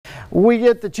We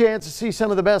get the chance to see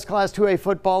some of the best Class 2A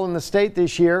football in the state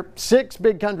this year. 6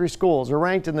 big country schools are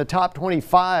ranked in the top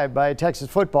 25 by Texas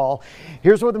Football.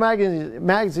 Here's what the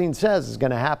magazine says is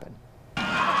going to happen.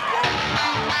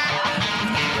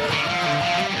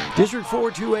 District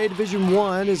 4 2A Division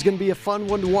 1 is going to be a fun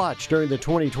one to watch during the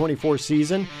 2024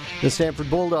 season. The Stanford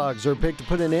Bulldogs are picked to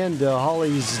put an end to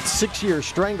Hawley's 6-year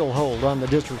stranglehold on the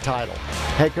district title.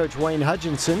 Head coach Wayne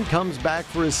Hutchinson comes back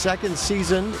for his second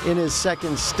season in his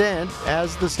second stint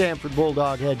as the Stanford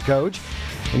Bulldog head coach.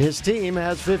 And his team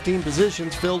has 15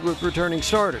 positions filled with returning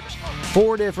starters.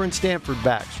 4 different Stanford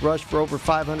backs rushed for over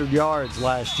 500 yards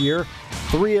last year.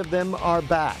 3 of them are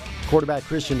back. Quarterback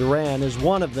Christian Duran is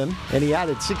one of them, and he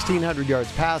added 1,600 yards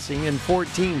passing and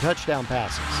 14 touchdown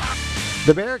passes.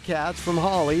 The Bearcats from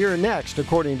Hawley are next,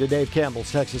 according to Dave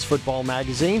Campbell's Texas Football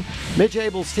magazine. Mitch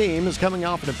Abel's team is coming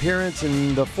off an appearance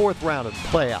in the 4th round of the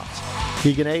playoffs.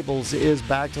 Keegan Abels is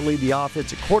back to lead the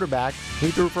offense at quarterback.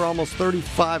 He threw for almost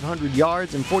 3,500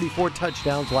 yards and 44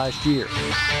 touchdowns last year.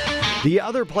 The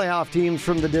other playoff teams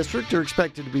from the district are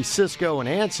expected to be Cisco and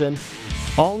Anson.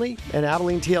 Olney and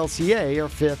Abilene TLCA are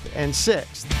 5th and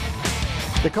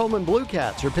 6th. The Coleman Blue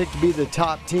Cats are picked to be the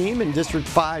top team in District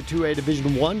 5 2A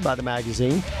Division 1 by the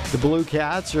magazine. The Blue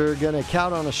Cats are going to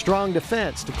count on a strong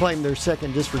defense to claim their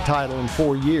 2nd district title in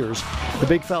 4 years. The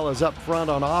big fellas up front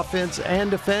on offense and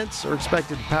defense are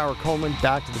expected to power Coleman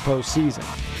back to the postseason.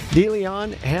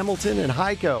 DeLeon, Hamilton, and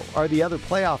Heiko are the other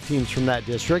playoff teams from that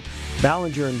district.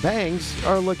 Ballinger and Bangs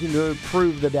are looking to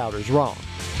prove the doubters wrong.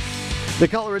 The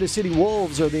Colorado City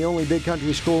Wolves are the only big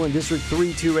country school in District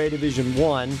 3 2A Division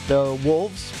 1. The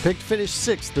Wolves picked to finish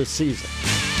 6th this season.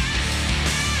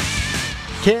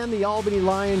 Can the Albany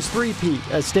Lions three-peat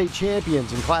as state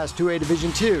champions in Class 2A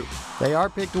Division 2? They are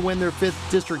picked to win their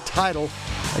 5th district title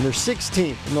and their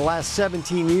 16th in the last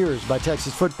 17 years by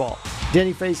Texas Football.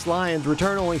 Denny-faced Lions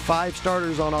return only 5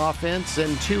 starters on offense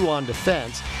and 2 on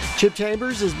defense. Chip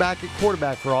Chambers is back at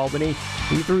quarterback for Albany.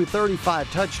 He threw 35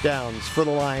 touchdowns for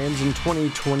the Lions in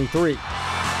 2023.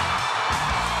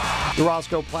 The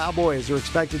Roscoe Plowboys are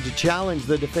expected to challenge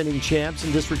the defending champs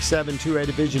in District 7 2A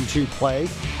Division 2 play.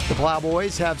 The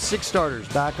Plowboys have 6 starters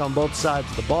back on both sides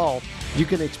of the ball. You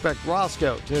can expect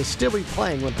Roscoe to still be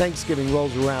playing when Thanksgiving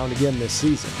rolls around again this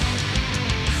season.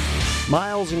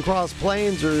 Miles and Cross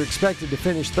Plains are expected to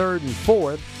finish 3rd and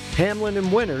 4th. Hamlin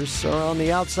and Winters are on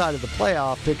the outside of the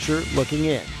playoff picture looking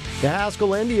in. The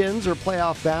Haskell Indians are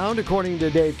playoff bound, according to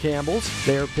Dave Campbell's.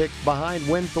 They are picked behind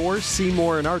Winthorpe,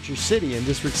 Seymour, and Archer City in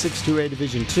District 6 2A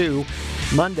Division 2.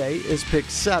 Monday is picked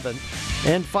 7th.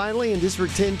 And finally, in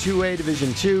District 10 2A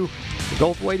Division 2, the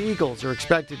Goldthwaite Eagles are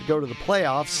expected to go to the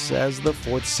playoffs as the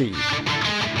 4th seed.